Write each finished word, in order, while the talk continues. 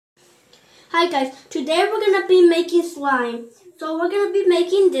Hi guys, today we're going to be making slime. So we're going to be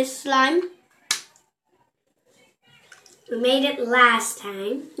making this slime. We made it last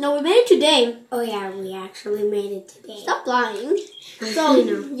time. No, we made it today. Oh yeah, we actually made it today. Stop lying. So,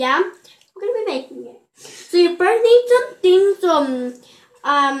 yeah, we're going to be making it. So you first need some things,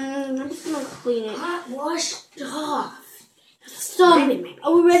 I'm just going to clean it. Hot washed off. So, we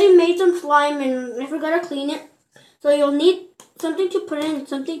already made some slime and I forgot to clean it. So you'll need something to put in,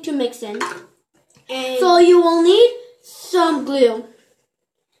 something to mix in. And so you will need some glue.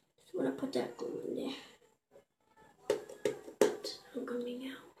 Just want to put that glue in there. I'm coming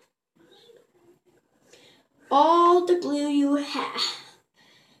out. All the glue you have.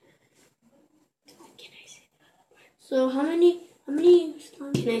 Can I say that? So how many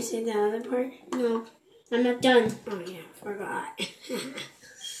slime? Can I say the other part? No, I'm not done. Oh yeah, forgot.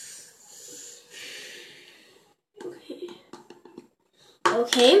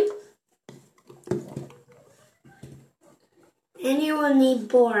 Okay. And you will need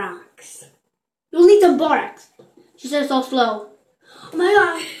borax. You'll need some borax. She said so slow. Oh my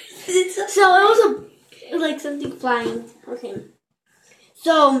god. So it was like something flying. Okay.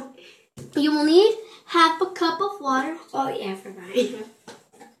 So you will need half a cup of water. Oh yeah, I forgot.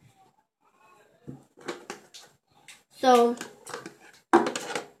 So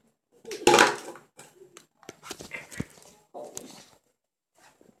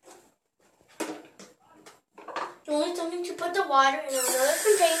you need something to put the water in another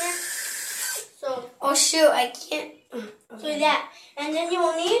container. So Oh shoot, I can't. So that, and then you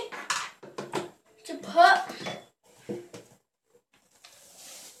will need to put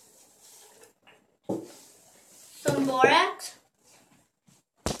some borax.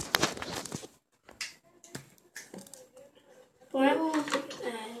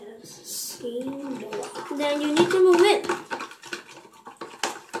 Then you need to move it.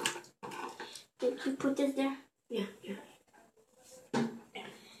 Did you put this there? Yeah.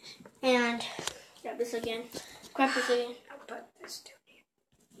 And grab this again. Grab this again. I'll put this down here.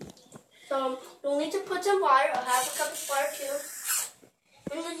 So you'll need to put some water. I'll have a cup of water too.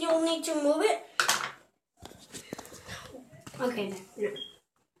 And then you'll need to move it. Okay then. No.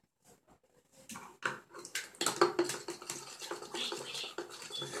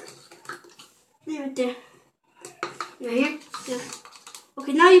 Leave it there. Right here? Yeah.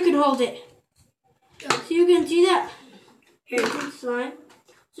 Okay, now you can hold it. So you can see that. Here. Slime.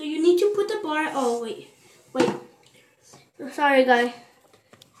 So you need to put the bar. Oh wait. Sorry, guys.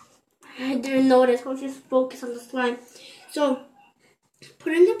 I didn't notice. I'll just focus on the slime. So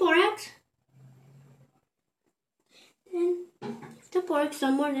put in the borax. Then the borax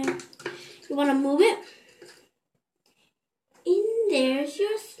somewhere there. You want to move it. And there's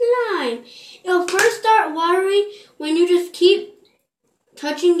your slime. It'll first start watery when you just keep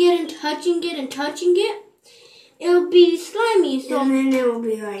touching it and touching it and touching it. It'll be slimy. So And then it will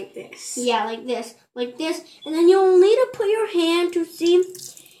be like this. yeah, like this. And then you'll need to put your hand to see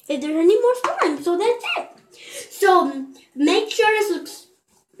if there's any more slime. So that's it. So make sure to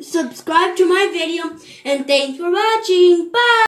subscribe to my video. And thanks for watching. Bye.